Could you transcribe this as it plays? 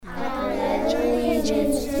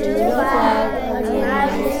allegiance to the flag of the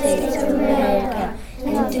United States of America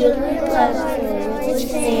and to the republic for which it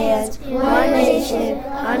stands, one nation,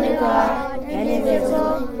 under God,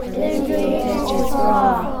 indivisible, with liberty and justice for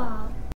all.